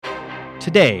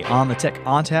Today on the Tech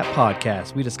on Tap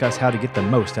podcast, we discuss how to get the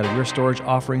most out of your storage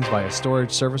offerings via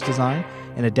storage service design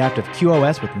and adaptive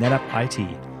QoS with NetApp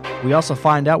IT. We also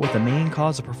find out what the main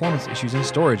cause of performance issues in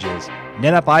storage is.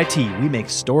 NetApp IT, we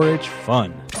make storage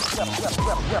fun.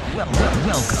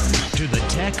 Welcome to the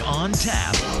Tech on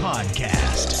Tap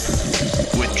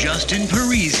podcast with Justin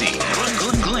Parisi,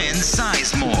 Glenn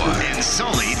Sizemore, and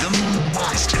Sully the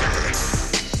Monster.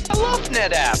 I love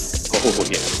NetApp. Oh,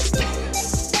 yeah.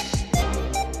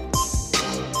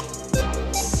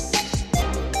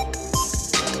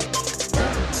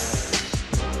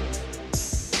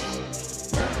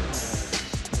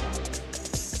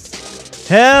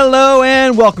 Hello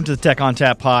and welcome to the Tech on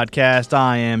Tap podcast.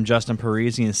 I am Justin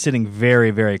Parisi, and sitting very,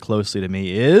 very closely to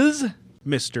me is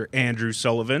Mr. Andrew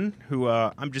Sullivan, who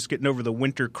I'm just getting over the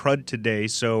winter crud today,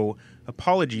 so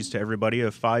apologies to everybody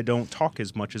if I don't talk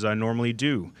as much as I normally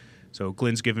do. So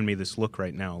Glenn's giving me this look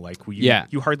right now, like,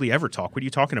 you hardly ever talk. What are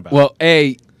you talking about? Well,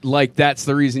 A, like, that's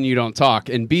the reason you don't talk,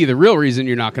 and B, the real reason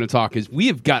you're not going to talk is we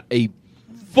have got a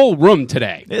full room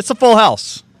today. It's a full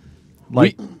house.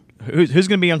 Like, who's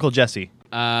going to be Uncle Jesse?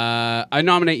 I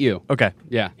nominate you. Okay.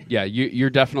 Yeah. You're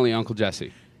definitely Uncle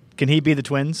Jesse. Can he be the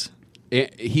twins?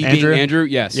 He Andrew? being Andrew?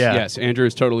 Yes. Yeah. Yes. Andrew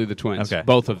is totally the twins. Okay.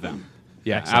 Both of them.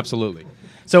 Yeah, Excellent. absolutely.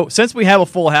 So since we have a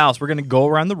full house, we're going to go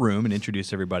around the room and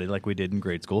introduce everybody like we did in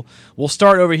grade school. We'll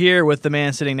start over here with the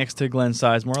man sitting next to Glenn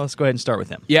Sizemore. Let's go ahead and start with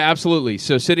him. Yeah, absolutely.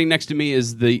 So sitting next to me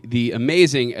is the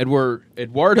amazing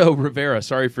Eduardo Rivera.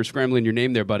 Sorry for scrambling your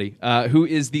name there, buddy. Who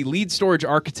is the lead storage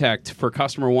architect for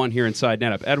Customer One here inside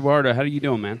NetApp. Eduardo, how are you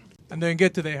doing, man? I'm doing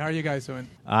good today. How are you guys doing?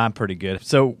 I'm pretty good.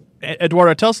 So,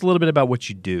 Eduardo, tell us a little bit about what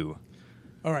you do.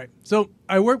 All right. So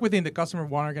I work within the Customer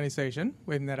One organization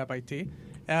with NetApp IT.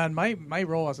 And my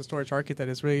role as a storage architect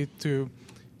is really to,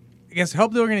 I guess,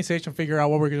 help the organization figure out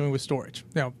what we're doing with storage.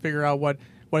 Figure out what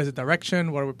is the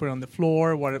direction, what are we putting on the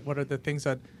floor, what are the things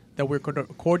that we're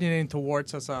coordinating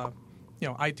towards as a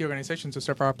IT organization to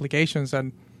serve our applications,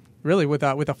 and really with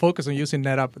a focus on using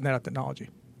NetApp technology.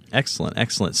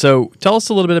 Excellent. So tell us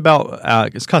a little bit about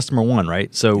it's Customer One,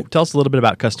 right? So tell us a little bit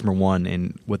about Customer One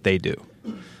and what they do.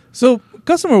 So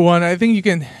Customer One, I think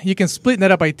you can split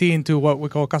NetApp IT into what we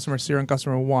call Customer Zero and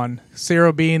Customer One.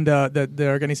 Zero being the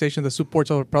organization that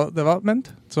supports all the product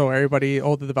development. So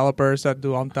all the developers that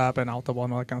do ONTAP and Altable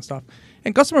and all that kind of stuff.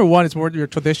 And Customer One is more your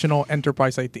traditional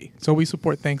enterprise IT. So we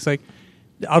support things like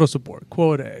the auto support,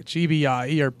 Quotage,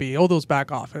 EBI, ERP, all those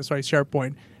back office, right?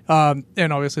 SharePoint.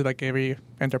 And obviously, like every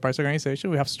enterprise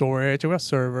organization, we have storage, we have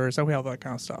servers, and we have that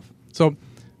kind of stuff. So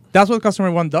that's what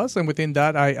Customer One does, and within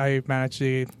that, I manage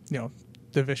the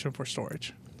division for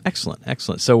storage.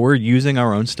 Excellent. So we're using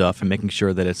our own stuff and making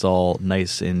sure that it's all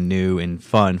nice and new and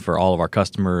fun for all of our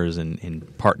customers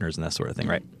and partners and that sort of thing,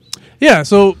 right? Yeah.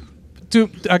 So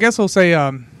I guess I'll say,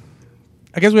 I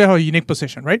guess we have a unique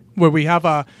position, right, where we have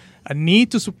a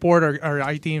need to support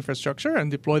our IT infrastructure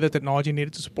and deploy the technology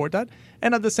needed to support that.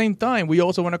 And at the same time, we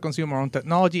also want to consume our own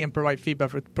technology and provide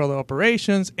feedback for product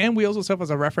operations. And we also serve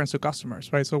as a reference to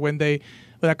customers, right? So when a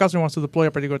customer wants to deploy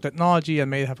a particular technology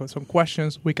and may have some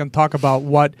questions, we can talk about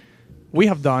what we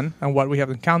have done and what we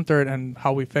have encountered and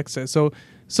how we fix it. So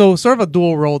serve a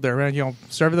dual role there, right?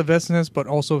 Serve the business, but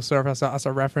also serve as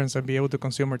a reference and be able to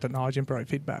consume our technology and provide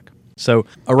feedback. So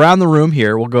around the room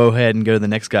here, we'll go ahead and go to the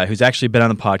next guy who's actually been on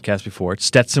the podcast before. It's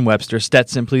Stetson Webster.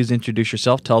 Stetson, please introduce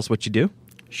yourself. Tell us what you do.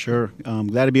 Sure.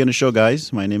 Glad to be on the show,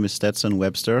 guys. My name is Stetson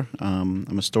Webster.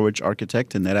 I'm a storage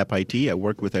architect in NetApp IT. I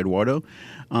work with Eduardo.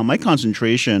 My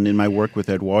concentration in my work with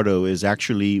Eduardo is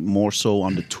actually more so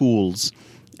on the tools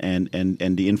and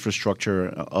the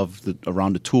infrastructure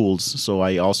around the tools. So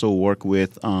I also work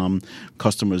with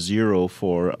Customer Zero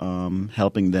for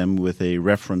helping them with a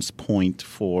reference point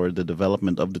for the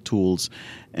development of the tools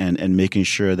and making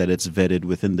sure that it's vetted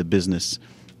within the business,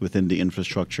 within the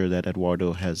infrastructure that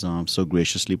Eduardo has so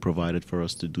graciously provided for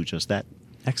us to do just that.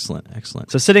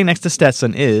 Excellent. So sitting next to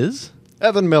Stetson is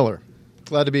Evan Miller.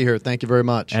 Glad to be here. Thank you very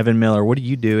much. Evan Miller. What do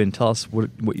you do? And tell us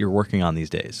what you're working on these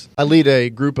days. I lead a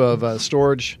group of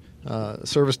storage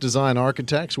service design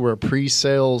architects. We're a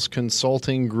pre-sales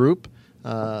consulting group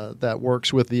that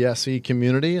works with the SE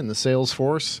community and the sales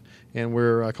force. And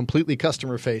we're completely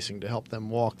customer-facing to help them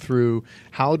walk through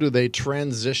how do they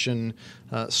transition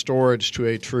storage to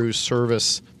a true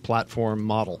service platform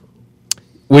model.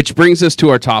 Which brings us to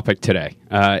our topic today,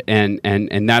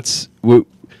 and that's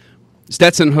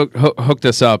Stetson hooked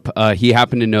us up. He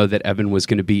happened to know that Evan was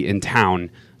going to be in town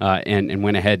and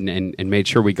went ahead and made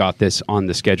sure we got this on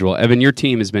the schedule. Evan, your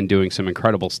team has been doing some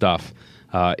incredible stuff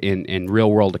in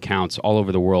real-world accounts all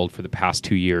over the world for the past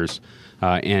 2 years,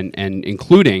 and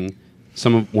including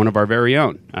one of our very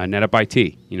own, NetApp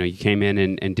IT. You came in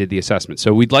and did the assessment.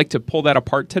 So we'd like to pull that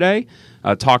apart today,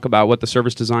 talk about what the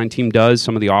service design team does,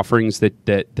 some of the offerings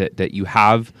that you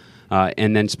have,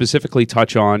 and then specifically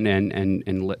touch on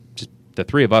and just the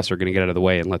three of us are going to get out of the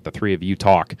way and let the three of you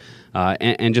talk,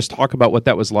 and just talk about what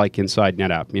that was like inside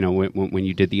NetApp. When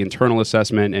you did the internal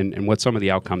assessment and what some of the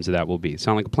outcomes of that will be.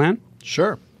 Sound like a plan?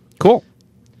 Sure. Cool.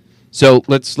 So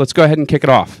let's go ahead and kick it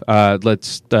off.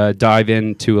 Let's dive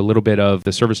into a little bit of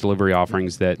the service delivery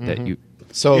offerings that you.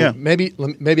 So Yeah.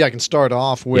 maybe I can start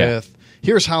off with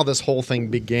here's how this whole thing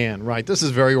began. Right, this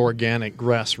is very organic,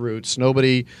 grassroots.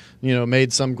 Nobody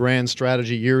made some grand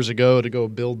strategy years ago to go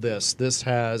build this. This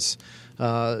has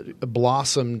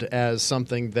blossomed as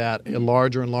something that a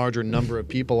larger and larger number of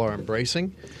people are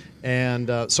embracing. And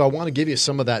so I want to give you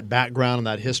some of that background and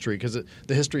that history, because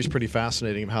the history is pretty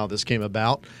fascinating of how this came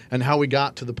about and how we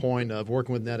got to the point of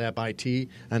working with NetApp IT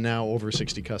and now over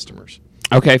 60 customers.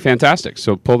 Okay, fantastic.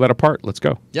 So pull that apart. Let's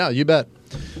go. Yeah, you bet.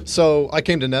 So I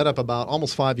came to NetApp about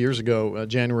almost 5 years ago,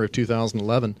 January of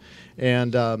 2011,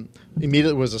 and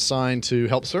immediately was assigned to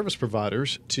help service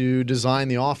providers to design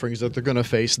the offerings that they're going to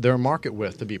face their market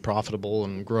with to be profitable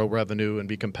and grow revenue and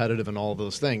be competitive and all of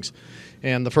those things.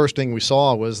 And the first thing we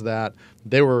saw was that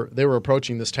they were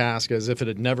approaching this task as if it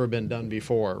had never been done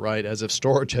before, right? As if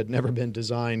storage had never been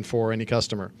designed for any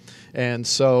customer. And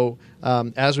so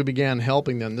as we began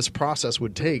helping them, this process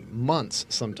would take months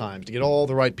sometimes to get all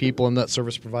the right people in that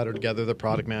service provider together, the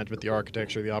product management, the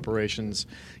architecture, the operations,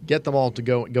 get them all to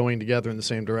going together in the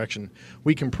same direction.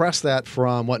 We compressed that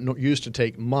from what used to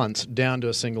take months down to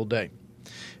a single day.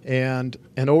 And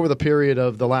over the period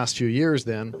of the last few years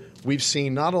then, we've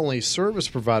seen not only service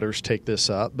providers take this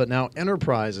up, but now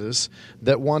enterprises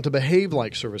that want to behave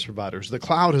like service providers. The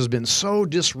cloud has been so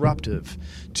disruptive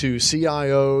to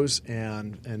CIOs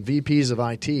and VPs of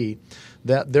IT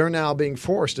that they're now being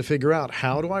forced to figure out,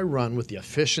 how do I run with the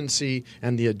efficiency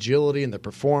and the agility and the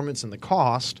performance and the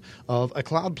cost of a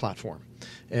cloud platform?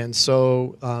 And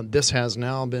so this has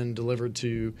now been delivered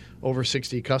to over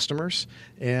 60 customers.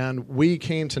 And we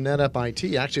came to NetApp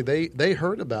IT. Actually, they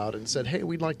heard about it and said, hey,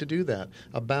 we'd like to do that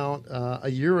about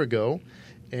a year ago.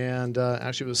 And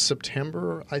actually, it was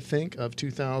September, I think, of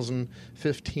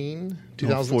 2015.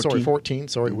 14.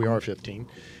 Sorry, we are 15.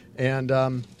 And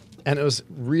it was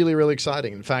really, really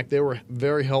exciting. In fact, they were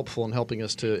very helpful in helping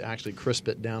us to actually crisp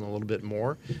it down a little bit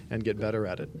more and get better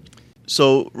at it.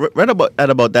 So right at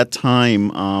about that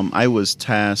time, I was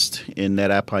tasked in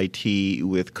NetApp IT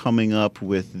with coming up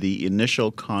with the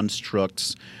initial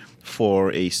constructs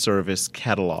for a service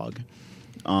catalog.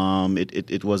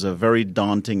 It was a very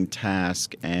daunting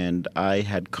task, and I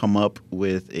had come up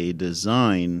with a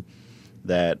design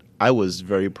that I was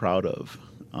very proud of.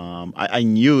 I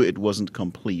knew it wasn't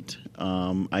complete.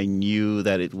 I knew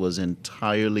that it was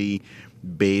entirely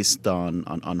based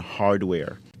on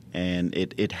hardware. And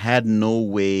it had no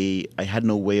way. I had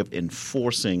no way of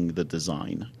enforcing the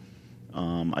design.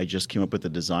 I just came up with the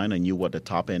design. I knew what the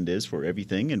top end is for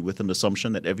everything, and with an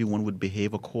assumption that everyone would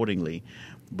behave accordingly.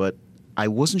 But I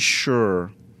wasn't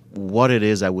sure what it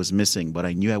is I was missing, but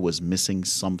I knew I was missing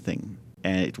something.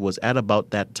 And it was at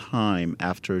about that time,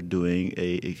 after doing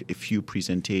a few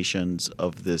presentations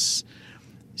of this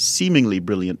seemingly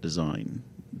brilliant design,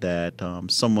 that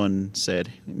someone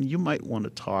said, you might want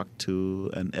to talk to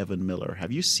an Evan Miller.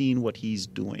 Have you seen what he's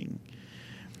doing?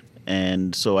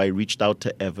 And so I reached out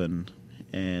to Evan,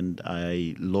 and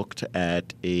I looked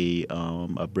at a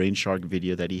Brainshark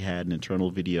video that he had, an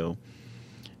internal video.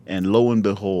 And lo and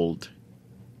behold,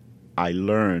 I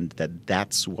learned that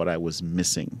that's what I was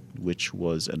missing, which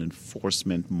was an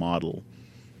enforcement model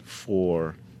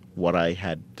for what I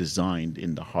had designed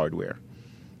in the hardware.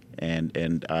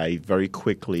 And I very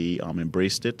quickly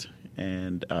embraced it,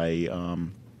 and I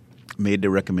made the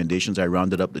recommendations. I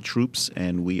rounded up the troops,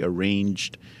 and we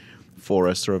arranged for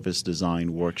a service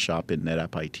design workshop in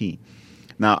NetApp IT.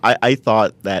 Now, I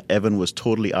thought that Evan was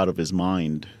totally out of his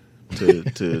mind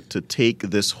to take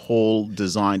this whole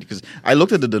design, because I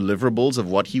looked at the deliverables of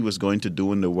what he was going to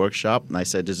do in the workshop, and I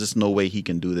said, there's just no way he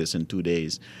can do this in 2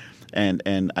 days. And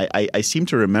I seem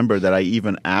to remember that I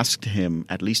even asked him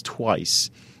at least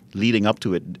twice leading up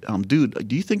to it, dude,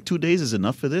 do you think 2 days is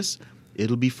enough for this?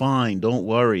 It'll be fine, don't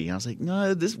worry. I was like,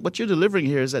 no, what you're delivering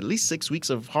here is at least 6 weeks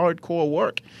of hardcore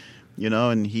work,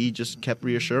 and he just kept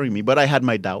reassuring me. But I had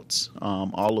my doubts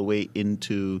all the way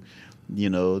into,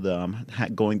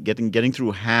 getting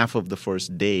through half of the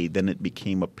first day. Then it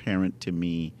became apparent to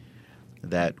me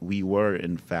that we were,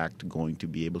 in fact, going to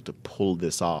be able to pull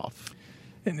this off.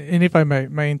 And if I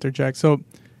may interject,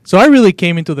 so I really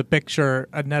came into the picture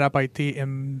at NetApp IT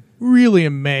in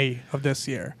May of this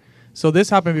year. So this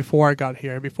happened before I got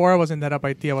here. Before I was in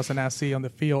NetApp IT, I was an SC on the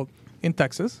field in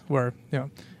Texas, where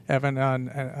Evan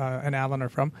and Alan are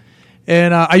from.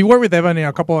 And I worked with Evan in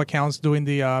a couple of accounts doing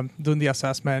the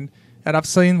assessment, and I've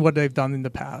seen what they've done in the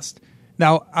past.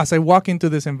 Now, as I walk into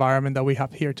this environment that we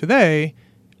have here today,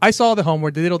 I saw the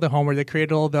homework, they did all the homework, they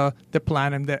created all the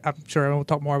plan, and I'm sure we'll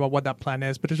talk more about what that plan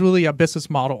is, but it's really a business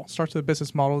model. It starts with a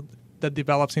business model that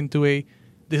develops into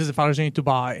this is the foundation you need to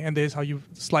buy, and this is how you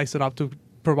slice it up to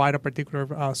provide a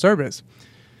particular service.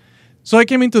 So I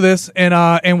came into this,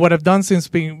 and what I've done since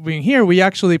being here, we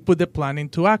actually put the plan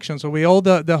into action. So all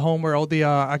the homework, all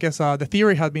the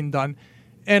theory had been done,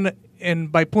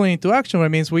 and by putting it into action, it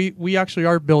means we actually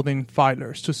are building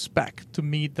filers to spec to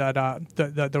meet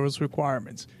those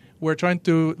requirements. We're trying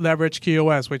to leverage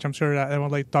QoS, which I'm sure that I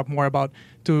would like to talk more about,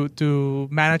 to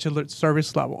manage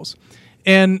service levels.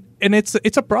 And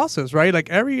it's a process, right? Like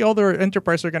every other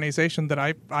enterprise organization that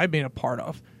I've been a part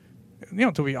of,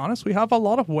 to be honest, we have a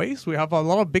lot of waste. We have a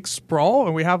lot of big sprawl,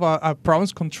 and we have a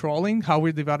problems controlling how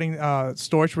we're dividing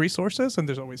storage resources. And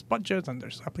there's always budgets, and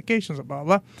there's applications, and blah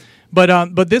blah.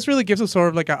 But this really gives us sort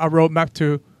of like a roadmap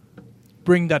to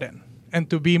bring that in and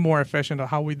to be more efficient on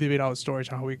how we divide out storage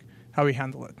and how we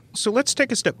handle it. So let's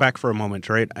take a step back for a moment,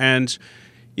 right? And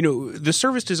the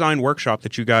service design workshop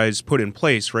that you guys put in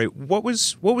place, right? What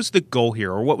was the goal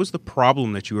here, or what was the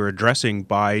problem that you were addressing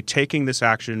by taking this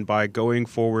action, by going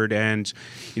forward? And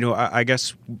I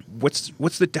guess what's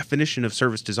the definition of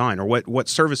service design, or what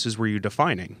services were you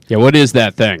defining? Yeah, what is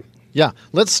that thing? Yeah,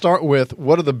 let's start with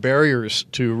what are the barriers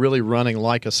to really running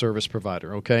like a service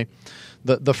provider, okay?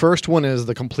 The first one is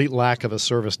the complete lack of a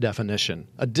service definition.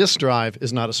 A disk drive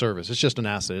is not a service. It's just an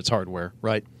asset. It's hardware,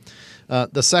 right?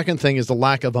 The second thing is the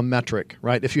lack of a metric,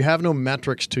 right? If you have no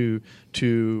metrics to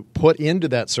put into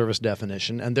that service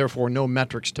definition, and therefore no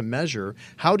metrics to measure,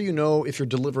 how do you know if you're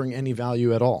delivering any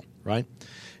value at all, right?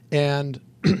 And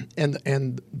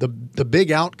the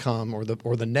big outcome or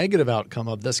the negative outcome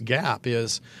of this gap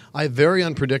is I have very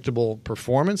unpredictable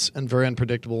performance and very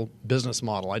unpredictable business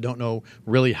model. I don't know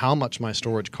really how much my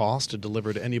storage costs to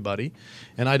deliver to anybody,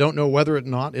 and I don't know whether or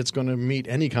not it's going to meet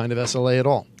any kind of SLA at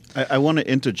all. I want to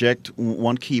interject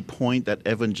one key point that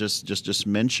Evan just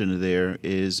mentioned there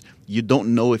is you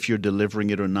don't know if you're delivering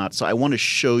it or not. So I want to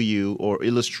show you or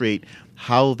illustrate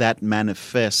how that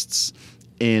manifests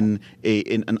in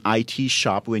an IT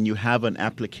shop when you have an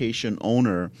application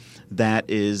owner that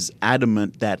is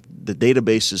adamant that the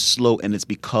database is slow and it's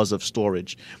because of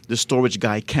storage. The storage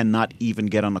guy cannot even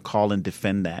get on a call and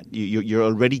defend that. You're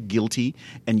already guilty,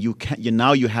 and you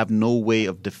have no way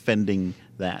of defending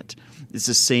that. It's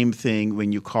the same thing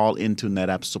when you call into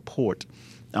NetApp support.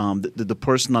 The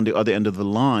person on the other end of the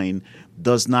line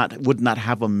would not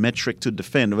have a metric to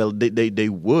defend. Well, they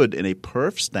would in a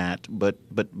perf stat, but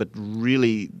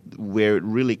really where it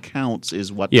really counts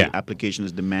is what the application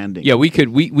is demanding. Yeah, we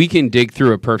can dig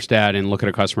through a perf stat and look at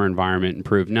a customer environment and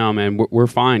prove, no, man, we're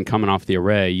fine coming off the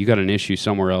array. You got an issue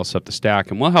somewhere else up the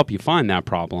stack, and we'll help you find that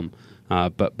problem.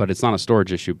 But it's not a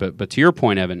storage issue. But to your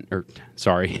point,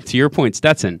 to your point,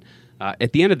 Stetson.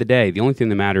 At the end of the day, the only thing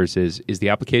that matters is the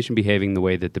application behaving the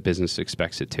way that the business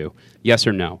expects it to? Yes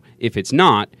or no? If it's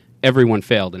not, everyone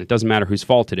failed, and it doesn't matter whose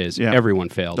fault it is. Yeah. Everyone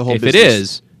failed. If it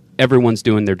is, everyone's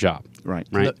doing their job. Right.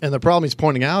 And the problem he's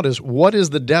pointing out is what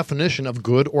is the definition of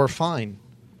good or fine?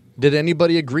 Did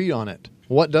anybody agree on it?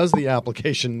 What does the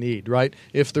application need, right?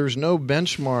 If there's no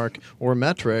benchmark or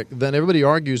metric, then everybody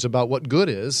argues about what good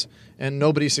is, and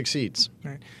nobody succeeds.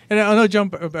 Right. And I'll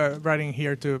jump right in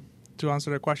here to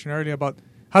answer the question earlier about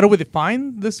how do we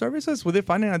define the services? We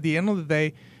define it at the end of the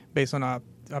day based on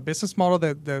a business model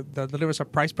that delivers a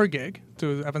price per gig.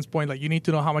 To Evan's point, like you need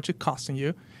to know how much it's costing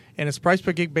you, and it's price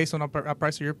per gig based on a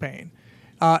price that you're paying.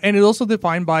 And it's also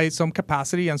defined by some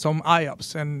capacity and some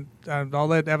IOPS. And I'll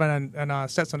let Evan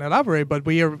and Stetson elaborate, but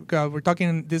we're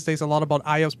talking these days a lot about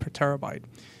IOPS per terabyte,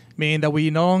 meaning that we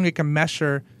not only can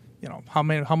measure how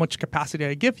much capacity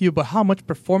I give you, but how much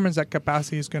performance that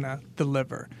capacity is going to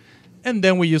deliver. And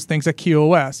then we use things like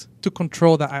QoS to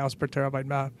control the IOPS per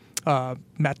terabyte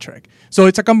metric. So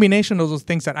it's a combination of those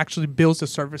things that actually builds the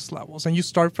service levels. And you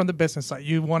start from the business side.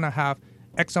 You want to have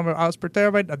X number of IOPS per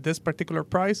terabyte at this particular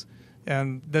price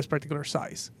and this particular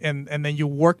size. And then you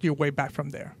work your way back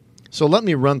from there. So let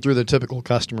me run through the typical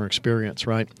customer experience,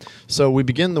 right? So we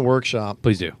begin the workshop.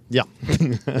 Please do. Yeah.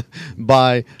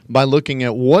 by looking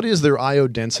at what is their I/O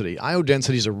density. I/O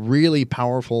density is a really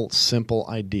powerful, simple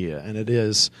idea, and it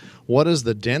is what is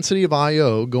the density of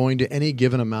I/O going to any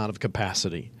given amount of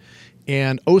capacity.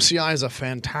 And OCI is a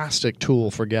fantastic tool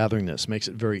for gathering this. Makes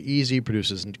it very easy,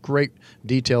 produces great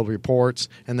detailed reports,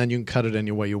 and then you can cut it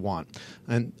any way you want.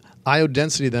 And IO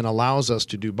density then allows us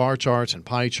to do bar charts and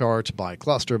pie charts by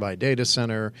cluster, by data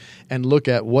center, and look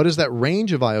at what is that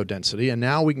range of IO density. And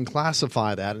now we can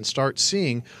classify that and start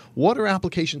seeing what are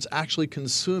applications actually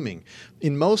consuming.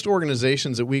 In most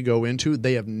organizations that we go into,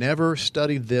 they have never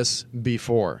studied this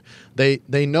before.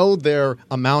 They know their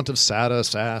amount of SATA,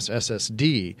 SAS,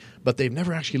 SSD, but they've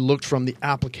never actually looked from the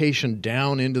application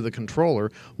down into the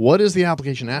controller. What is the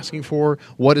application asking for?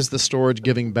 What is the storage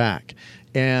giving back?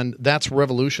 And that's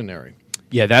revolutionary.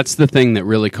 Yeah, that's the thing that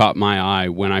really caught my eye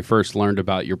when I first learned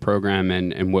about your program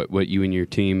and what you and your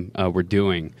team were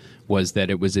doing, was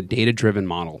that it was a data-driven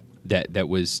model that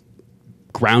was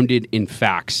grounded in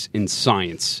facts, in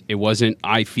science. It wasn't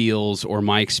I feels or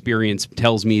my experience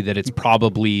tells me that it's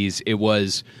probablys. It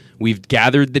was, we've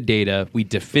gathered the data, we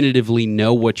definitively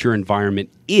know what your environment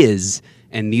is,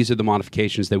 and these are the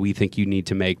modifications that we think you need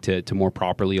to make to more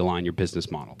properly align your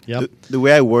business model. Yep. The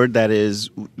way I word that is,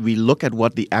 we look at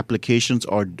what the applications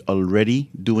are already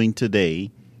doing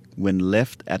today when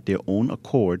left at their own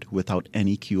accord without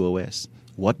any QoS.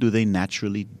 What do they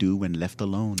naturally do when left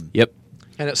alone? Yep.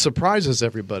 And it surprises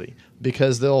everybody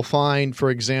because they'll find, for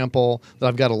example, that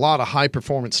I've got a lot of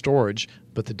high-performance storage,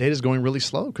 but the data is going really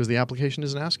slow because the application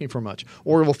isn't asking for much.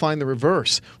 Or we'll find the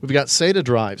reverse. We've got SATA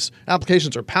drives.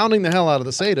 Applications are pounding the hell out of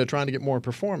the SATA trying to get more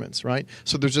performance, right?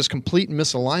 So there's this complete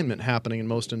misalignment happening in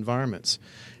most environments.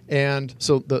 And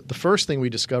so the first thing we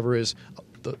discover is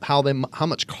how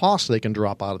much cost they can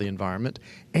drop out of the environment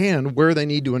and where they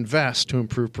need to invest to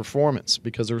improve performance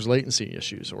because there's latency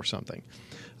issues or something.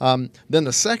 Then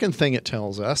the second thing it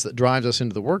tells us that drives us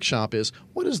into the workshop is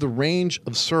what is the range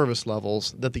of service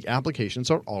levels that the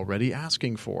applications are already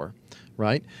asking for,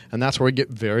 right? And that's where we get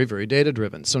very, very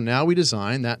data-driven. So now we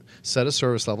design that set of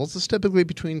service levels that's typically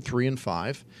between 3 and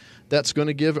 5. That's going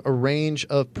to give a range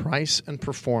of price and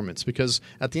performance because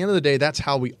at the end of the day, that's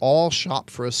how we all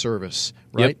shop for a service,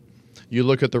 right? Yep. You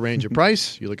look at the range of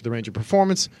price, you look at the range of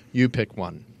performance, you pick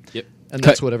one. Yep. And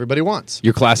that's what everybody wants.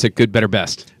 Your classic good, better,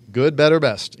 best. Good, better,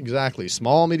 best. Exactly.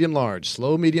 Small, medium, large.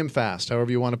 Slow, medium, fast.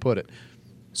 However you want to put it.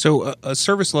 So a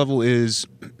service level is,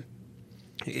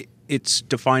 it's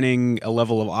defining a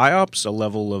level of IOPS, a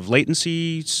level of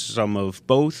latency, some of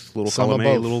both, little Some column of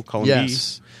A, both. little column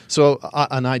Yes. B. So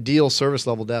an ideal service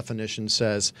level definition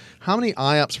says how many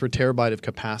IOPS per terabyte of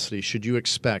capacity should you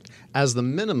expect as the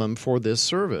minimum for this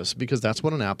service because that's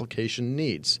what an application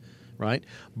needs, right?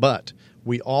 But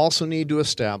we also need to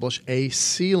establish a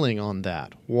ceiling on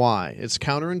that. Why? It's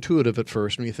counterintuitive at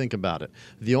first when you think about it.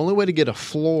 The only way to get a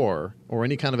floor or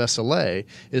any kind of SLA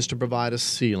is to provide a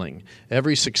ceiling.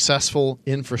 Every successful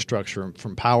infrastructure,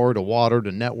 from power to water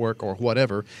to network or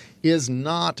whatever, is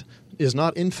not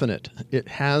infinite. It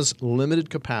has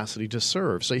limited capacity to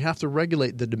serve. So you have to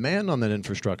regulate the demand on that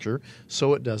infrastructure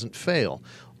so it doesn't fail.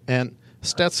 And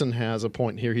Stetson has a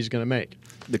point here he's going to make.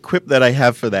 The quip that I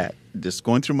have for that, just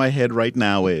going through my head right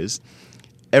now, is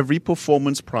every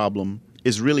performance problem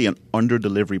is really an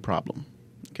under-delivery problem.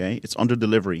 Okay? It's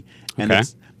under-delivery. And, Okay.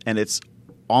 it's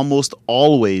almost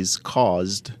always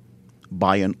caused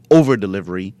by an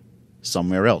over-delivery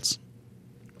somewhere else,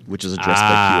 which is addressed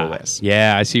by QoS.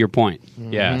 Yeah, I see your point.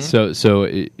 Yeah, so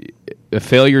a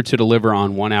failure to deliver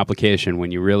on one application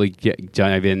when you really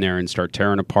dive in there and start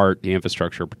tearing apart the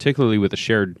infrastructure, particularly with a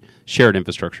shared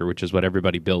infrastructure, which is what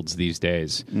everybody builds these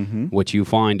days. What you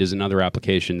find is another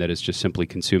application that is just simply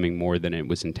consuming more than it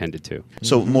was intended to.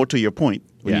 So more to your point,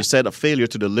 when Yeah. you said a failure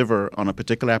to deliver on a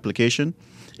particular application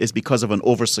is because of an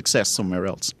over-success somewhere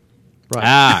else. Right.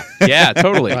 Ah, yeah,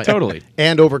 totally, Right. totally.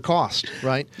 And over cost,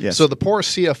 right? Yes. So the poor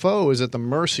CFO is at the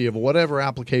mercy of whatever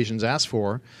applications ask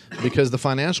for because the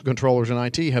financial controllers in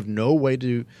IT have no way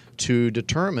to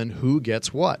determine who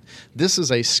gets what. This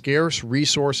is a scarce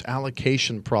resource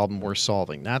allocation problem we're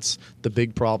solving. That's the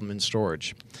big problem in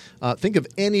storage. Think of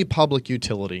any public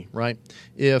utility, right?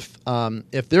 If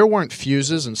there weren't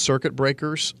fuses and circuit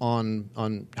breakers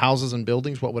on houses and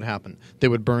buildings, what would happen? They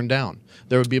would burn down.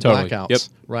 There would be Totally. blackouts, Yep.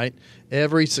 right?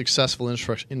 Every successful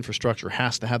infrastructure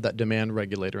has to have that demand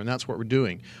regulator, and that's what we're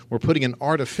doing. We're putting an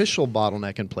artificial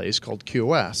bottleneck in place called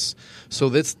QoS so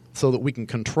that we can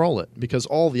control it because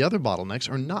all the other bottlenecks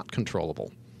are not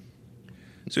controllable.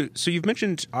 So you've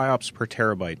mentioned IOPS per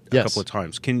terabyte a Yes. couple of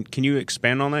times. Can you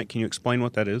expand on that? Can you explain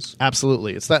what that is?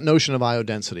 Absolutely. It's that notion of IO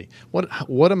density.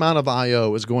 What amount of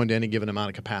IO is going to any given amount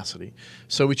of capacity?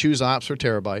 So we choose IOPS per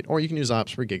terabyte, or you can use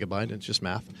IOPS per gigabyte. It's just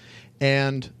math.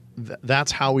 And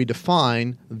that's how we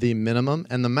define the minimum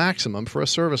and the maximum for a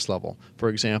service level. For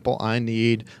example, I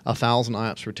need 1,000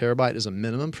 IOPS per terabyte as a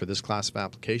minimum for this class of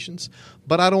applications,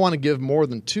 but I don't want to give more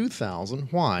than 2,000.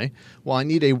 Why? Well, I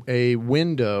need a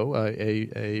window,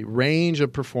 a range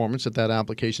of performance that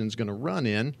application is going to run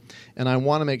in, and I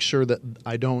want to make sure that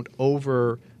I don't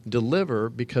over-deliver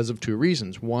because of two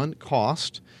reasons. One,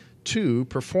 cost. Two,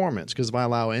 performance, because if I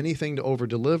allow anything to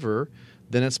over-deliver,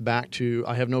 then it's back to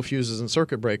I have no fuses and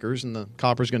circuit breakers, and the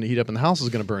copper is going to heat up and the house is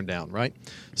going to burn down, right?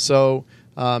 So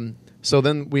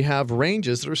then we have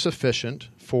ranges that are sufficient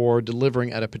for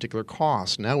delivering at a particular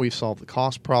cost. Now we've solved the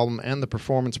cost problem and the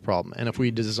performance problem. And if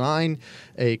we design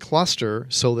a cluster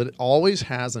so that it always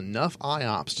has enough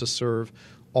IOPS to serve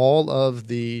all of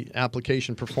the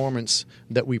application performance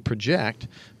that we project,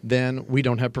 then we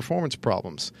don't have performance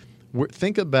problems.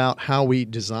 Think about how we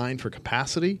design for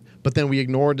capacity, but then we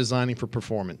ignore designing for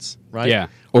performance, right? Yeah,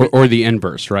 or the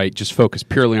inverse, right? Just focus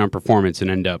purely on performance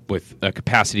and end up with a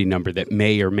capacity number that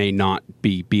may or may not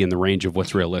be in the range of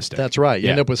what's realistic. That's right. You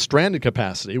Yeah. end up with stranded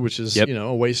capacity, which is Yep.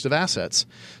 a waste of assets.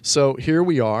 So here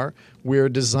we are. We're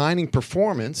designing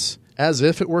performance as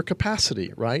if it were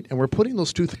capacity, right? And we're putting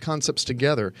those two concepts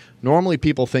together. Normally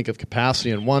people think of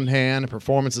capacity in one hand and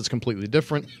performance is completely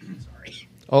different.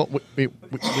 Oh, we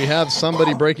have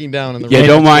somebody breaking down in the room. Yeah,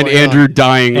 don't mind What's going Andrew on?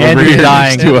 dying Andrew over here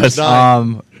dying next to us.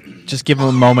 Dying. Just give him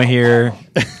a moment here.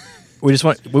 We'll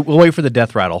wait for the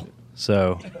death rattle.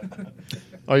 So,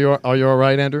 Are you all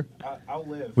right, Andrew? I'll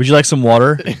live. would you like some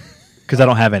water? Because I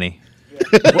don't have any.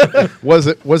 Was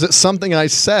it something I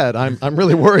said? I'm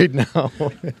really worried now.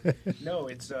 No,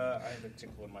 it's I have a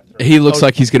tickle in my throat. He looks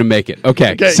like he's going to make it.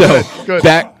 Okay, Okay, so good.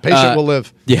 back Patient will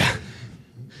live. Yeah.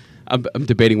 I'm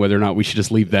debating whether or not we should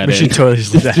just leave that We in. should totally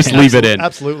just leave that Just in. leave it in.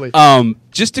 Absolutely.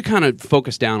 Just to kind of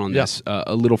focus down on this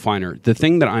a little finer, the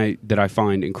thing that I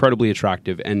find incredibly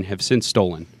attractive and have since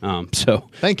stolen. So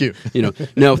Thank you.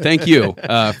 No, thank you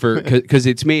because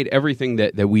it's made everything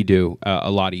that we do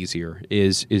a lot easier.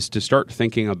 Is to start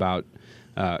thinking about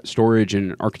storage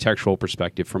and architectural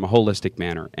perspective from a holistic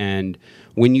manner. And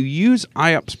when you use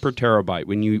IOPS per terabyte,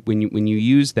 when you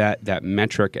use that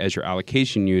metric as your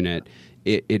allocation unit,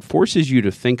 it forces you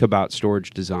to think about storage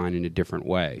design in a different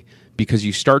way because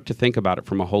you start to think about it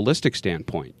from a holistic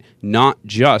standpoint. Not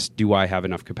just do I have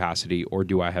enough capacity or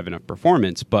do I have enough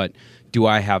performance, but do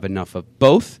I have enough of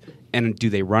both and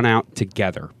do they run out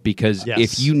together? Because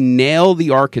if you nail the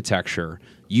architecture,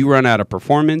 you run out of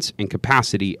performance and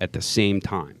capacity at the same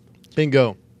time.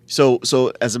 Bingo. So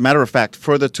as a matter of fact,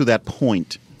 further to that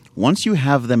point, once you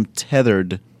have them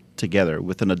tethered together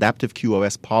with an adaptive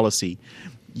QoS policy,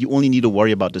 you only need to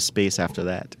worry about the space after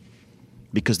that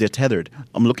because they're tethered.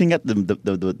 I'm looking at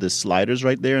the sliders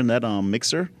right there in that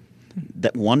mixer.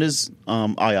 That one is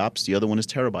IOPS, the other one is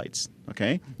terabytes.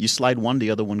 Okay, you slide one, the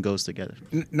other one goes together.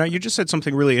 Now, you just said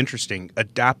something really interesting.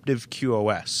 Adaptive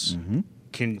QoS. Mm-hmm.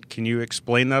 Can you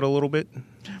explain that a little bit?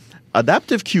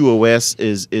 Adaptive QoS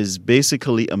is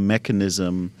basically a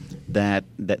mechanism that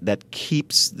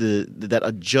keeps that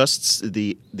adjusts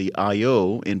the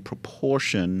I/O in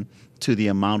proportion to the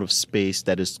amount of space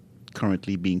that is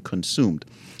currently being consumed.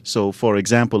 So, for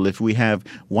example, if we have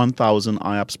 1,000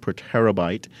 IOPS per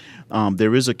terabyte,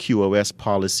 there is a QoS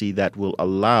policy that will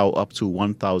allow up to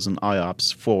 1,000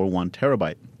 IOPS for 1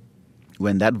 terabyte.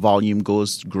 When that volume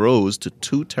grows to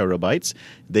 2 terabytes,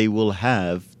 they will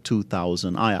have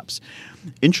 2,000 IOPS.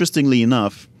 Interestingly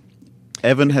enough,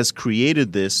 Evan has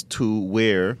created this to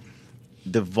where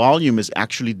the volume is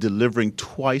actually delivering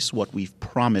twice what we've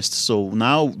promised. So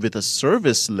now with a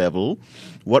service level,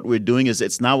 what we're doing is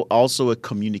it's now also a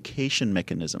communication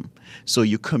mechanism. So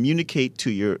you communicate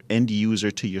to your end user,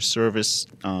 to your service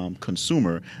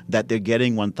consumer, that they're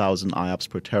getting 1,000 IOPS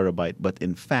per terabyte, but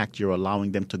in fact, you're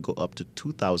allowing them to go up to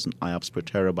 2,000 IOPS per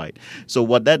terabyte. So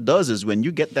what that does is when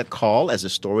you get that call as a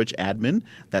storage admin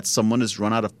that someone has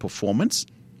run out of performance,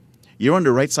 you're on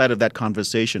the right side of that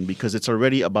conversation because it's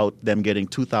already about them getting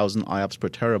 2,000 IOPS per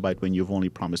terabyte when you've only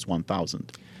promised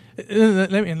 1,000.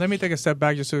 Let me take a step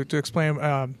back just to explain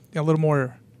a little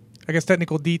more, I guess,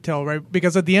 technical detail, right?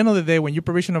 Because at the end of the day, when you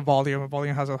provision a volume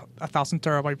has a 1,000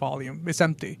 terabyte volume. It's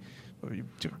empty.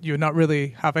 You not really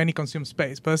have any consumed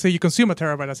space. But let's say you consume a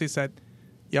terabyte, as he said,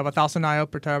 you have 1,000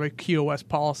 IOPS per terabyte QoS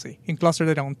policy. In cluster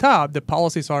data on top, the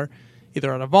policies are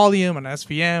either on a volume, on an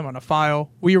SVM, on a file.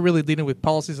 We are really dealing with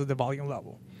policies at the volume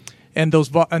level, and those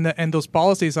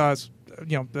policies are,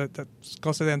 the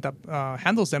cluster data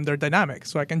handles them. They're dynamic,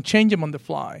 so I can change them on the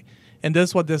fly, and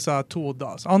that's what this tool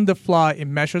does. On the fly, it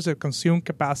measures the consumed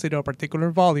capacity of a particular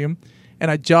volume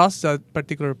and adjusts that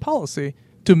particular policy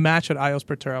to match an IOPS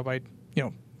per terabyte,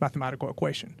 mathematical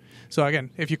equation. So again,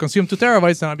 if you consume 2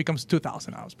 terabytes, then it becomes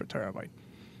 2,000 IOPS per terabyte.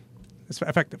 It's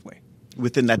effectively.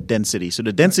 Within that density. So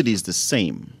the density is the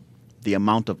same. The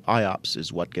amount of IOPS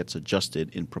is what gets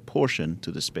adjusted in proportion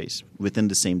to the space within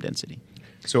the same density.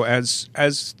 So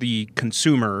as the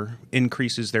consumer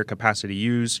increases their capacity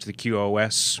used, the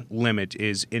QoS limit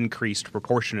is increased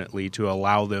proportionately to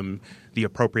allow them the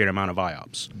appropriate amount of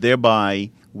IOPS. Thereby,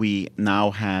 we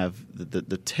now have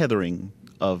the tethering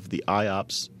of the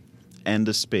IOPS and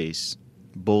the space,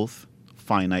 both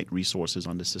finite resources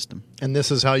on the system. And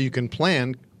this is how you can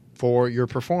plan for your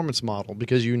performance model,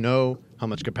 because you know how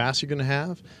much capacity you're going to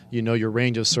have, you know your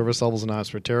range of service levels in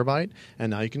IOPS per terabyte, and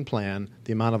now you can plan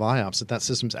the amount of IOPS that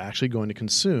system's actually going to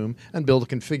consume and build a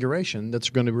configuration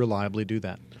that's going to reliably do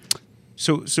that.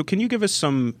 So can you give us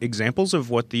some examples of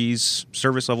what these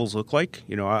service levels look like?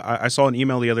 You know, I saw an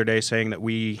email the other day saying that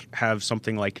we have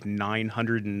something like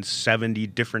 970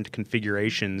 different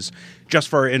configurations just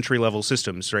for our entry-level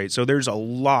systems, right? So there's a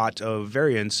lot of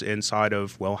variance inside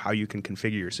of, well, how you can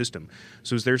configure your system.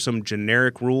 So is there some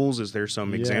generic rules? Is there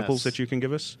some examples that you can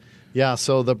give us? Yeah,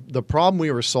 so the problem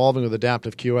we were solving with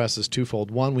adaptive QoS is twofold.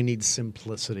 One, we need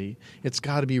simplicity. It's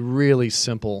got to be really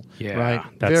simple, right?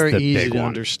 That's very the easy big to one.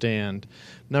 understand.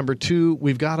 Number two,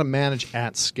 we've got to manage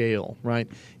at scale, right?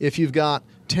 If you've got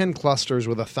 10 clusters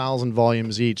with 1,000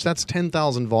 volumes each, that's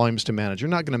 10,000 volumes to manage. You're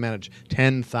not going to manage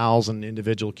 10,000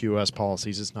 individual QoS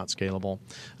policies. It's not scalable.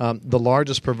 The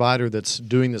largest provider that's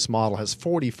doing this model has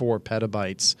 44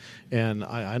 petabytes, and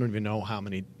I don't even know how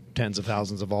many tens of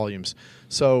thousands of volumes.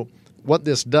 So what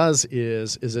this does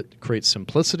is it creates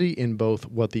simplicity in both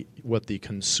what the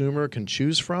consumer can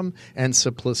choose from and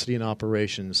simplicity in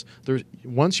operations.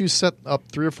 Once you set up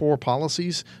 3 or 4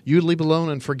 policies, you leave alone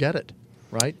and forget it,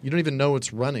 right? You don't even know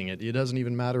it's running. It doesn't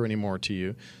even matter anymore to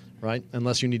you, right?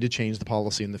 Unless you need to change the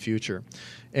policy in the future.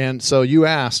 And so you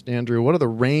asked, Andrew, what are the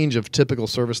range of typical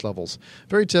service levels?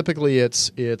 Very typically,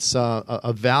 it's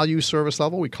a value service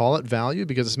level. We call it value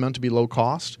because it's meant to be low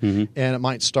cost, and it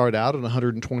might start out at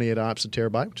 128 IOPS a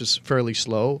terabyte, which is fairly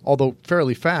slow, although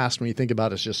fairly fast when you think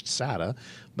about it as just SATA.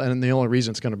 And the only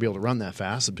reason it's going to be able to run that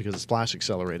fast is because it's flash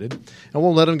accelerated. And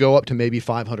we'll let them go up to maybe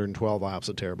 512 IOPS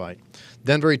a terabyte.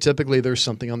 Then very typically there's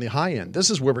something on the high end. This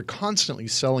is where we're constantly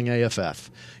selling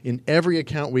AFF. In every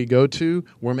account we go to,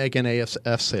 we're making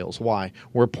AFF sales. Why?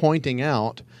 We're pointing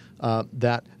out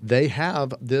that they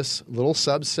have this little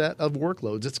subset of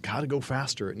workloads. It's got to go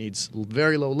faster. It needs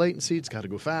very low latency. It's got to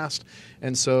go fast.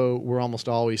 And so we're almost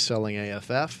always selling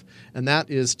AFF. And that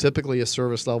is typically a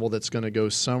service level that's going to go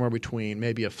somewhere between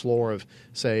maybe a floor of,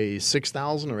 say,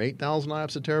 6,000 or 8,000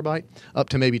 IOPS a terabyte up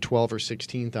to maybe 12 or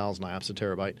 16,000 IOPS a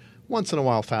terabyte. Once in a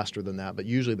while faster than that, but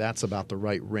usually that's about the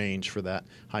right range for that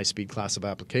high-speed class of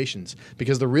applications,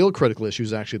 because the real critical issue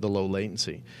is actually the low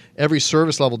latency. Every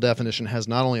service level definition has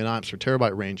not only an IOPS per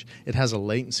terabyte range, it has a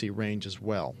latency range as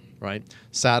well, right?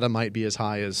 SATA might be as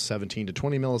high as 17 to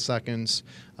 20 milliseconds,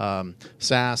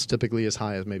 SAS typically as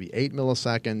high as maybe 8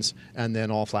 milliseconds, and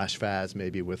then all-flash FAS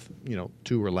maybe with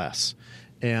 2 or less.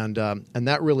 And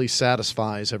that really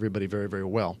satisfies everybody very, very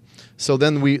well. So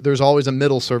then there's always a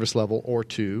middle service level or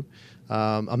 2.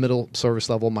 A middle service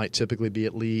level might typically be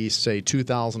at least, say,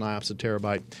 2,000 IOPS a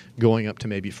terabyte, going up to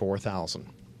maybe 4,000.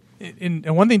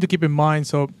 And one thing to keep in mind,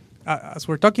 so as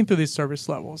we're talking through these service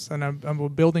levels and we're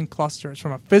building clusters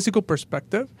from a physical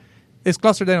perspective, it's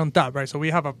clustered then on top, right? So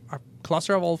we have a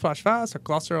cluster of all-flash FAS, a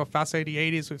cluster of FAS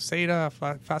 8080s with SATA,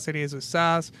 FAS 8080s with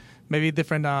SAS, maybe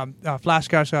different flash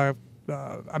cache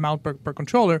amount per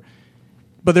controller,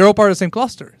 but they're all part of the same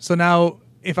cluster. So now,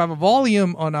 if I have a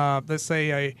volume on let's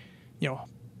say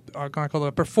I'm going to call it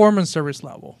a performance service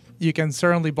level, you can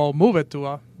certainly move it to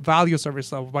a value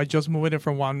service level by just moving it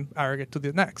from one aggregate to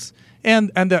the next. And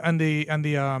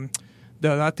the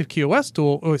adaptive QoS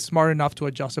tool is smart enough to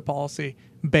adjust the policy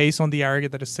based on the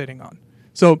aggregate that it's sitting on.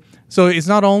 So it's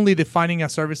not only defining a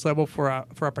service level for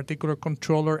a particular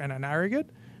controller and an aggregate,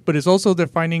 but it's also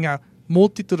defining a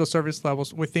multitude of service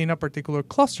levels within a particular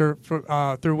cluster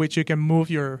through which you can move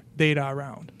your data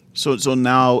around. So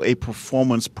now a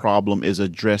performance problem is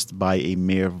addressed by a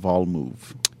mere vol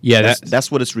move. Yeah,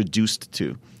 that's what it's reduced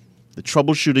to. The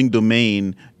troubleshooting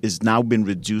domain is now been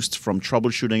reduced from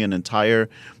troubleshooting an entire,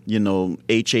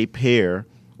 HA pair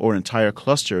or entire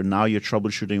cluster. Now you're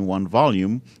troubleshooting one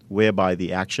volume, whereby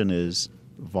the action is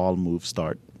vol move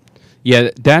start.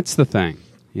 Yeah, that's the thing.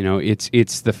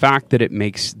 It's the fact that it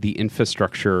makes the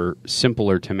infrastructure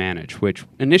simpler to manage, which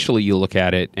initially you look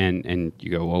at it and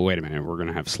you go, well, wait a minute, we're going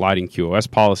to have sliding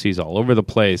QoS policies all over the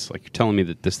place. Like, you're telling me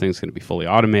that this thing's going to be fully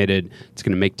automated. It's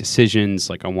going to make decisions.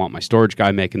 Like, I want my storage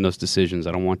guy making those decisions.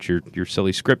 I don't want your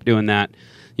silly script doing that.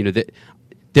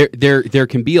 there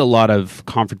can be a lot of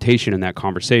confrontation in that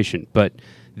conversation, but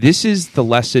this is the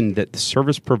lesson that the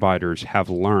service providers have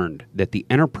learned that the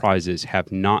enterprises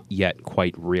have not yet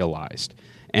quite realized.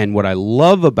 And what I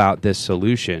love about this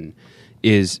solution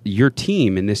is your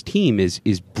team, and this team is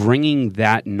bringing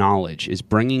that knowledge, is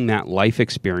bringing that life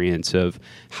experience of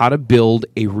how to build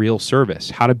a real service,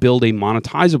 how to build a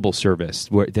monetizable service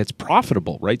that's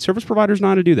profitable, right? Service providers know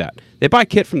how to do that. They buy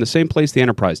kit from the same place the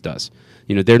enterprise does.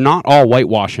 They're not all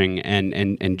whitewashing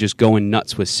and just going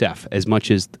nuts with Ceph as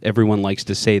much as everyone likes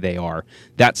to say they are.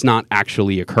 That's not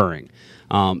actually occurring.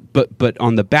 But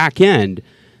on the back end,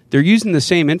 they're using the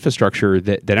same infrastructure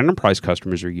that enterprise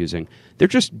customers are using. They're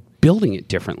just building it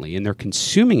differently, and they're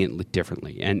consuming it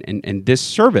differently. And this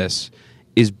service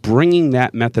is bringing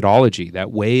that methodology,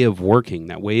 that way of working,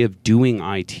 that way of doing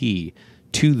IT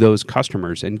to those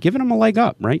customers and giving them a leg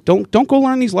up, right? Don't go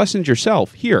learn these lessons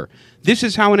yourself. Here, this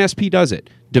is how an SP does it.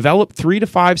 Develop 3 to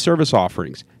 5 service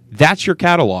offerings. That's your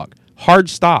catalog. Hard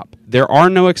stop. There are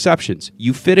no exceptions.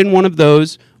 You fit in one of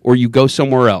those or you go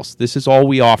somewhere else. This is all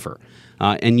we offer.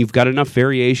 And you've got enough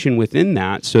variation within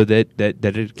that so that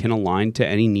it can align to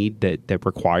any need that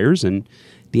requires. And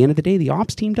at the end of the day, the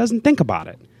ops team doesn't think about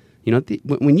it.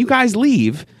 When you guys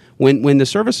leave, when the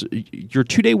service, your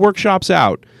 2-day workshop's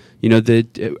out,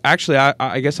 actually,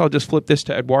 I guess I'll just flip this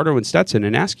to Eduardo and Stetson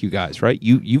and ask you guys, right?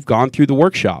 You've gone through the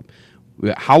workshop.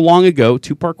 How long ago,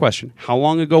 2-part question, how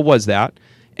long ago was that?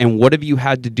 And what have you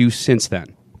had to do since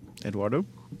then? Eduardo?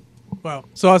 Well,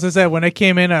 so as I said, when I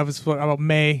came in, I was about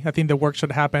May. I think the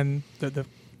workshop happened the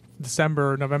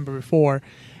December or November before.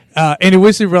 And it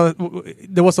was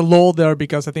there was a lull there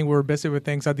because I think we were busy with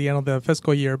things at the end of the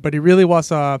fiscal year. But it really was,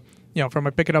 from I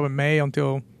pick it up in May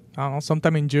until, I don't know,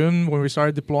 sometime in June when we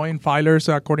started deploying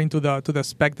filers according to the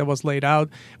spec that was laid out.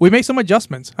 We made some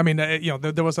adjustments. I mean,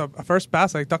 there was a first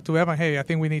pass. I talked to Evan, hey, I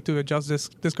think we need to adjust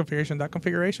this configuration, that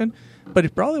configuration. But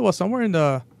it probably was somewhere in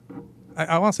the,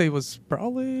 I want to say it was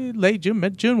probably late June,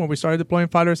 mid-June when we started deploying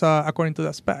filers according to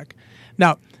that spec.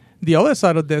 Now, the other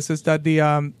side of this is that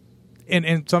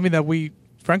and something that we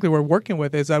frankly we're working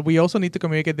with is that we also need to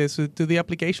communicate this to the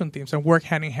application teams and work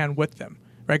hand in hand with them,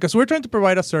 right? Because we're trying to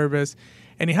provide a service,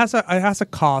 and it has a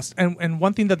cost. And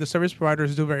one thing that the service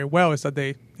providers do very well is that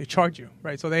they charge you,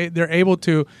 right? So they're able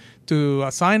to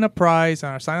assign a price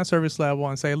and assign a service level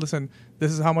and say, listen,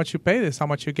 this is how much you pay, this is how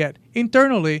much you get.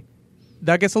 Internally,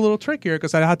 that gets a little trickier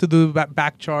because I had to do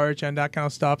back charge and that kind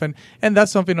of stuff, and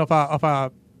that's something of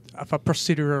a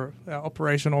procedure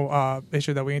operational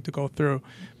issue that we need to go through.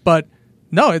 But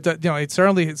no, it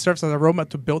certainly serves as a roadmap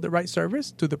to build the right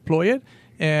service, to deploy it,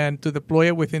 and to deploy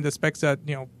it within the specs that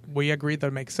we agree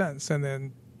that makes sense. And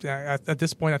then at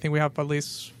this point, I think we have at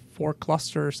least 4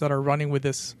 clusters that are running with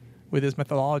this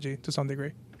methodology to some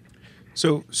degree.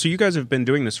 So you guys have been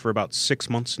doing this for about 6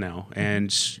 months now, and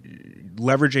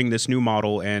leveraging this new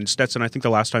model. And Stetson, I think the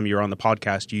last time you were on the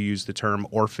podcast, you used the term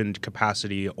orphaned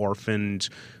capacity, orphaned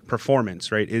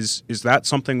performance, right? Is that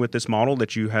something with this model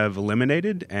that you have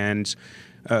eliminated? And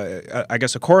I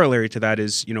guess a corollary to that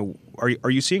is, are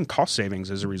you seeing cost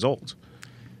savings as a result?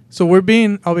 So I'll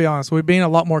be honest, we're being a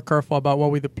lot more careful about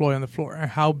what we deploy on the floor and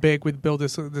how big we build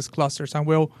these clusters. And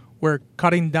we're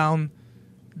cutting down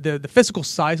the physical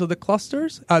size of the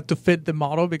clusters to fit the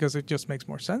model because it just makes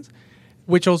more sense,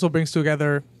 which also brings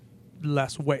together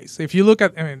less waste. If you look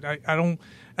at, I don't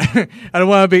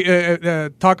want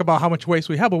to talk about how much waste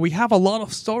we have, but we have a lot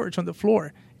of storage on the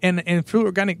floor. And through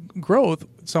organic growth,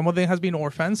 some of them has been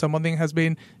orphaned, some of them has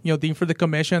been deemed for the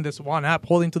commission. There's one app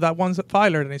holding to that one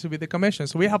filer that needs to be the commission.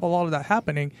 So we have a lot of that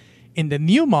happening. In the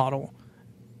new model,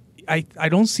 I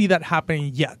don't see that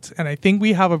happening yet. And I think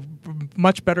we have a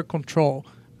much better control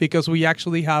because we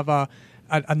actually have a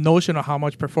notion of how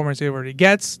much performance it already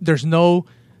gets. There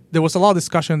was a lot of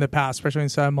discussion in the past, especially in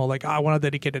SEMO, like, I want a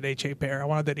dedicated HA pair. I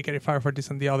want a dedicated file for this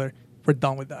and the other. We're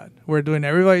done with that. We're doing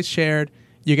everybody's shared.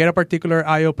 You get a particular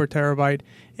I/O per terabyte,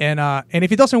 and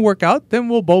if it doesn't work out, then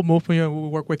we'll both move. We'll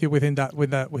work with you within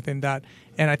that.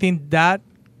 And I think that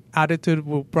attitude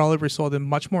will probably result in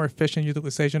much more efficient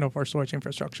utilization of our storage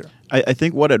infrastructure. I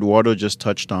think what Eduardo just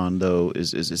touched on, though,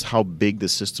 is how big the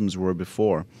systems were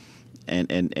before.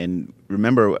 And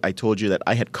remember, I told you that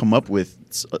I had come up with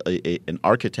an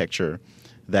architecture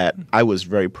that I was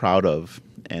very proud of.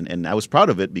 And I was proud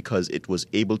of it because it was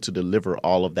able to deliver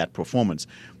all of that performance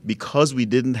because we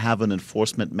didn't have an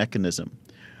enforcement mechanism.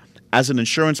 As an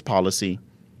insurance policy,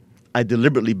 I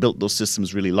deliberately built those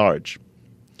systems really large.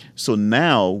 So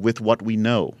now, with what we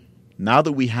know, now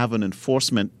that we have an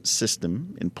enforcement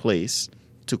system in place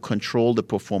to control the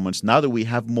performance. Now that we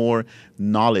have more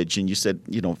knowledge, and you said,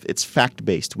 it's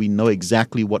fact-based. We know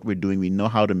exactly what we're doing. We know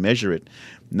how to measure it.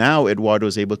 Now Eduardo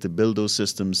is able to build those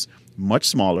systems much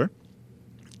smaller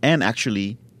and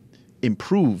actually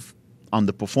improve on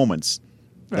the performance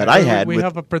that I had. We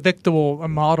have a predictable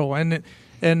model, and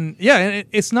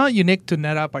it's not unique to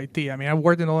NetApp IT. I mean, I've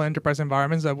worked in all enterprise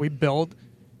environments that we build.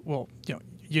 Well,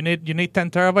 you need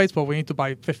 10 terabytes, but we need to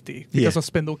buy 50 because of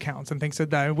spindle counts and things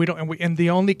like that. And the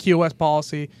only QoS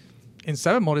policy in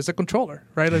 7 mode is a controller,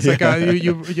 right? It's like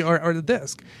or the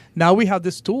disk. Now we have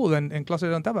this tool and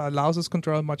Cluster on top that allows us to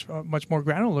control much more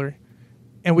granular,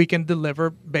 and we can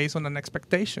deliver based on an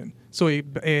expectation. So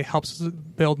it helps us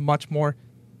build much more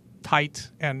tight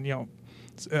and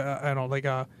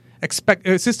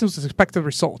systems with expected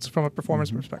results from a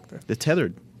performance perspective. The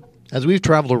tethered. As we've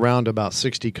traveled around about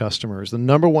 60 customers, the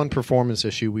number one performance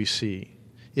issue we see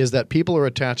is that people are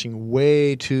attaching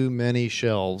way too many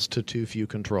shelves to too few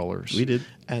controllers. We did.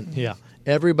 And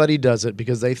everybody does it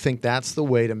because they think that's the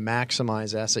way to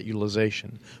maximize asset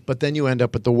utilization. But then you end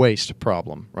up with the waste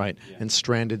problem, right? Yeah. And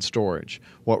stranded storage.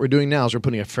 What we're doing now is we're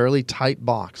putting a fairly tight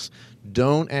box.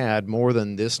 Don't add more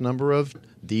than this number of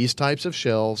these types of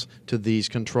shelves to these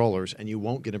controllers, and you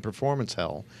won't get a performance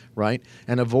hell, right?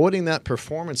 And avoiding that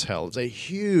performance hell is a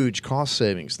huge cost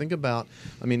savings. Think about,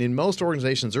 in most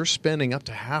organizations, they're spending up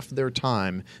to half their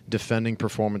time defending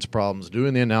performance problems,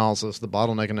 doing the analysis, the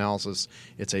bottleneck analysis.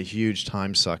 It's a huge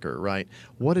time sucker, right?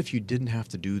 What if you didn't have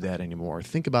to do that anymore?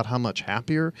 Think about how much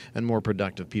happier and more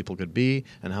productive people could be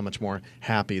and how much more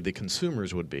happy the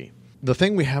consumers would be. The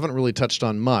thing we haven't really touched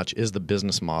on much is the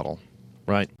business model,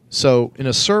 right? So in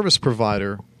a service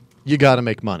provider, you got to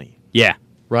make money. Yeah.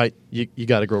 Right? You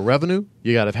got to grow revenue,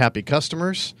 you got to have happy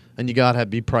customers, and you got to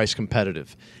be price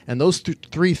competitive. And those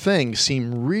three things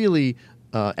seem really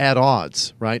at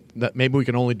odds, right? That maybe we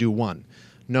can only do one.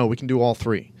 No, we can do all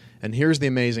three. And here's the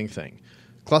amazing thing.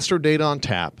 Cluster Data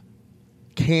ONTAP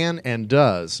can and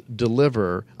does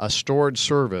deliver a storage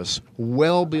service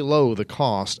well below the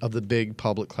cost of the big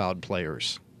public cloud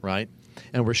players, right?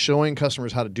 And we're showing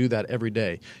customers how to do that every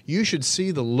day. You should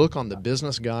see the look on the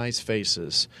business guys'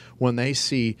 faces when they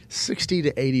see 60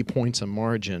 to 80 points of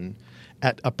margin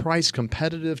at a price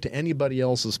competitive to anybody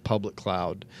else's public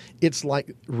cloud. It's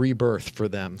like rebirth for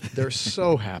them. They're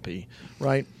so happy,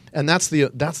 right? And that's the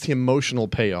emotional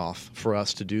payoff for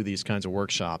us to do these kinds of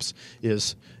workshops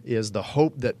is the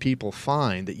hope that people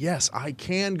find that, yes, I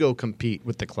can go compete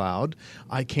with the cloud.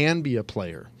 I can be a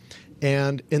player.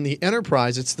 And in the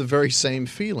enterprise, it's the very same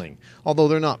feeling. Although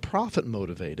they're not profit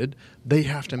motivated, they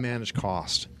have to manage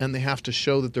cost, and they have to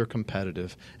show that they're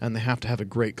competitive, and they have to have a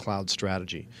great cloud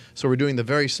strategy. So we're doing the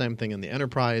very same thing in the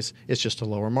enterprise. It's just a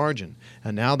lower margin.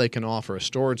 And now they can offer a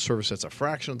storage service that's a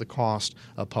fraction of the cost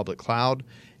of public cloud.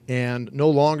 And no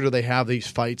longer do they have these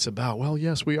fights about, well,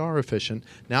 yes, we are efficient.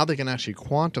 Now they can actually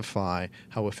quantify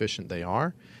how efficient they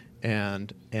are.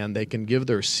 And they can give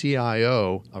their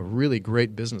CIO a really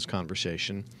great business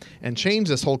conversation and change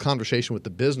this whole conversation with the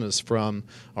business from,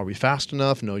 are we fast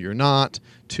enough? No, you're not,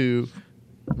 to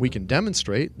we can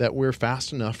demonstrate that we're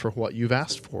fast enough for what you've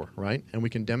asked for, right? And we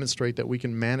can demonstrate that we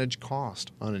can manage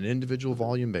cost on an individual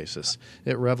volume basis.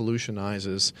 It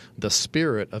revolutionizes the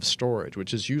spirit of storage,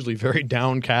 which is usually very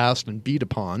downcast and beat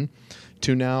upon,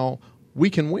 to now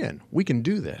we can win. We can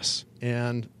do this.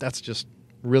 And that's just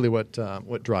really what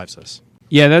drives us.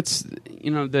 Yeah, that's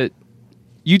that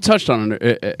you touched on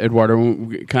it, Eduardo,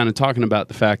 kind of talking about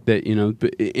the fact that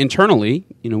internally,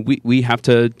 we have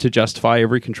to justify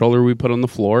every controller we put on the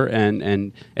floor,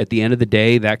 and at the end of the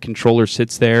day, that controller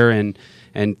sits there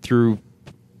and through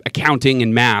accounting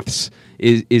and maths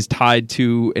is tied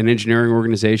to an engineering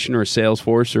organization or a sales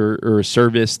force or a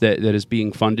service that is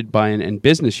being funded by an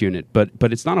business unit. But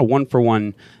it's not a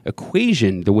one-for-one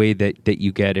equation the way that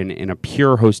you get in a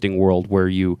pure hosting world where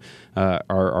you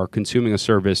are consuming a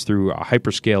service through a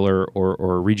hyperscaler or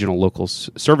a regional local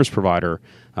service provider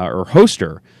or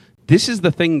hoster. This is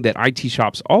the thing that IT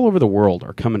shops all over the world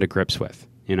are coming to grips with.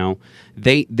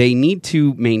 They need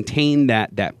to maintain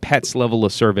that PETS level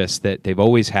of service that they've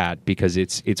always had because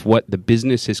it's what the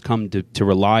business has come to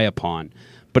rely upon.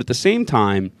 But at the same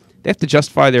time, they have to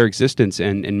justify their existence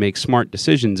and make smart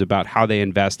decisions about how they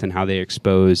invest and how they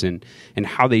expose and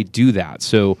how they do that.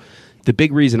 So the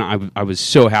big reason I was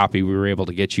so happy we were able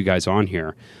to get you guys on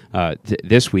here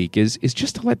this week is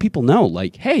just to let people know,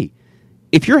 like, hey,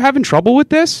 if you're having trouble with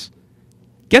this,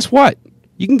 guess what?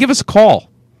 You can give us a call.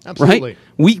 Absolutely.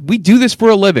 Right? We do this for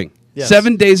a living. Yes.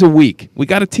 7 days a week. We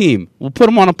got a team. We'll put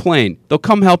them on a plane. They'll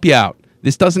come help you out.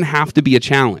 This doesn't have to be a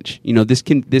challenge. This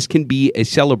can be a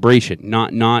celebration,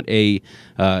 not a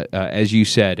as you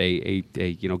said, a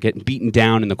getting beaten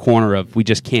down in the corner of we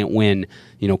just can't win.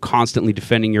 Constantly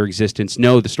defending your existence.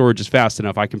 No, the storage is fast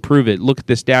enough. I can prove it. Look at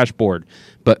this dashboard.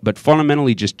 But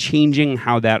fundamentally, just changing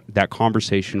how that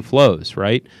conversation flows.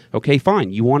 Right? Okay,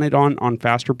 fine. You want it on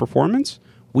faster performance?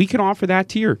 We can offer that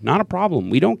tier. Not a problem.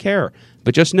 We don't care.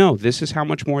 But just know this is how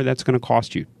much more that's going to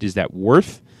cost you. Is that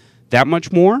worth that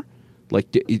much more? Like,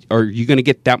 are you going to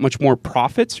get that much more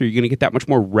profits? Are you going to get that much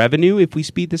more revenue if we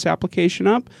speed this application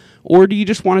up? Or do you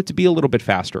just want it to be a little bit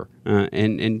faster?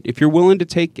 And if you're willing to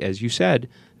take, as you said,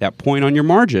 that point on your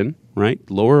margin, right,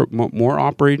 more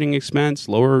operating expense,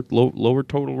 lower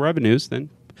total revenues, then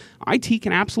IT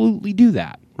can absolutely do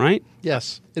that, right?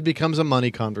 Yes, it becomes a money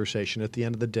conversation at the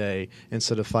end of the day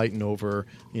instead of fighting over,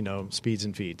 speeds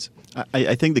and feeds.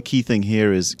 I think the key thing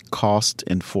here is cost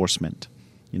enforcement.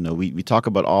 We talk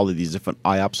about all of these different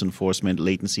IOPS enforcement,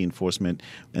 latency enforcement,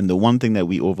 and the one thing that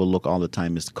we overlook all the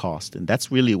time is cost, and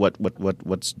that's really what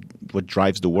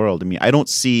drives the world. I mean, I don't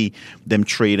see them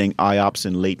trading IOPS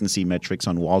and latency metrics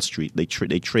on Wall Street. They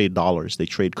trade dollars, they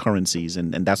trade currencies,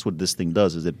 and that's what this thing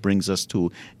does. Is it brings us to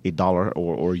a dollar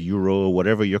or euro or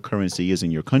whatever your currency is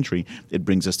in your country. It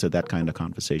brings us to that kind of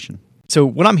conversation. So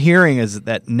what I'm hearing is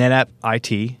that NetApp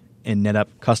IT and NetApp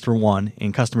Customer One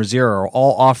and Customer Zero are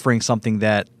all offering something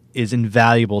that is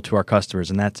invaluable to our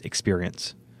customers, and that's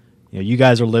experience. You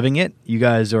guys are living it. You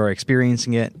guys are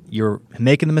experiencing it. You're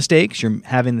making the mistakes. You're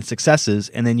having the successes,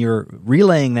 and then you're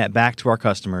relaying that back to our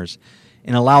customers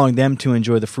and allowing them to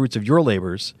enjoy the fruits of your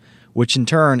labors, which in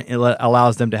turn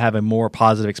allows them to have a more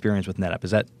positive experience with NetApp.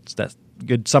 Is that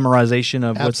good summarization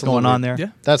of what's going on there? Yeah,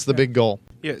 that's the big goal.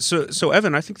 Yeah, so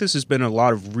Evan, I think this has been a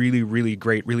lot of really, really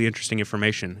great, really interesting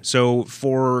information. So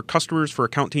for customers, for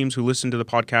account teams who listen to the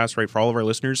podcast, right, for all of our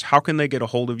listeners, how can they get a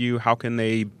hold of you? How can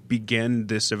they begin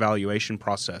this evaluation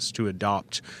process to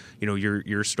adopt,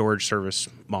 your storage service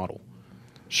model?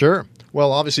 Sure.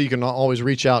 Well, obviously, you can always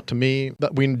reach out to me,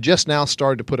 but we just now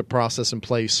started to put a process in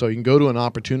place. So you can go to an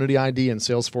opportunity ID in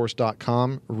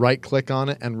Salesforce.com, right-click on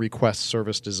it, and request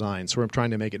service design. So we're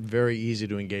trying to make it very easy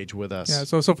to engage with us. Yeah.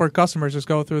 So for customers, just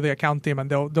go through the account team, and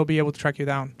they'll be able to track you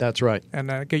down. That's right.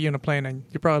 And get you in a plane, and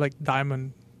you're probably like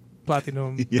diamond,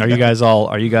 platinum. Yeah. Are you guys all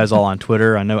on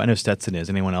Twitter? I know Stetson is.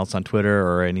 Anyone else on Twitter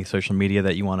or any social media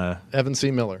that you want to? Evan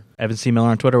C. Miller. Evan C. Miller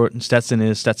on Twitter. Stetson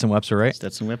is Stetson Webster, right?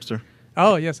 Stetson Webster.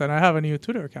 Oh, yes, and I have a new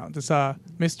Twitter account. It's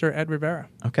Mr. Ed Rivera.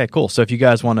 Okay, cool. So if you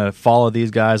guys want to follow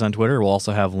these guys on Twitter, we'll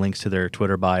also have links to their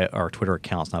Twitter bio, or Twitter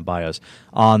accounts, not bios,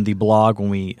 on the blog when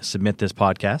we submit this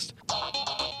podcast.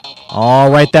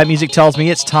 All right, that music tells me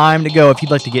it's time to go. If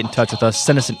you'd like to get in touch with us,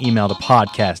 send us an email to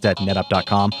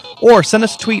podcast@netapp.com or send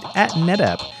us a tweet at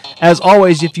NetApp. As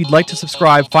always, if you'd like to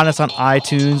subscribe, find us on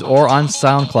iTunes or on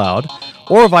SoundCloud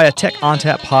or via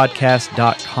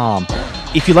TechOnTapPodcast.com.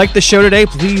 If you liked the show today,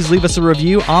 please leave us a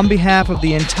review. On behalf of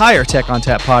the entire Tech on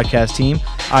Tap podcast team,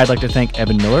 I'd like to thank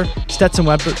Evan Miller, Stetson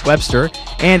Webster,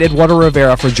 and Eduardo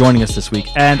Rivera for joining us this week.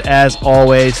 And as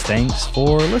always, thanks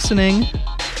for listening.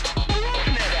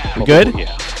 We good?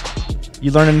 Yeah.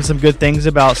 You learning some good things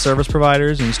about service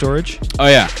providers and storage? Oh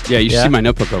yeah. You should Yeah? see my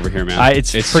notebook over here, man.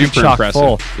 It's pretty super chock impressive.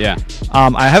 full. Yeah.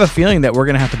 I have a feeling that we're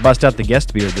going to have to bust out the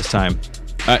guest beard this time.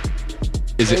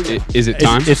 Is it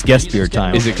time? It's guest beard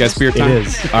time. Is it guest beer time? It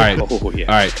is. All right. Oh, yeah.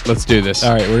 All right. Let's do this.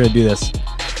 All right, we're going to do this.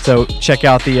 So check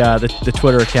out the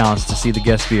Twitter accounts to see the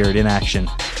guest beard in action.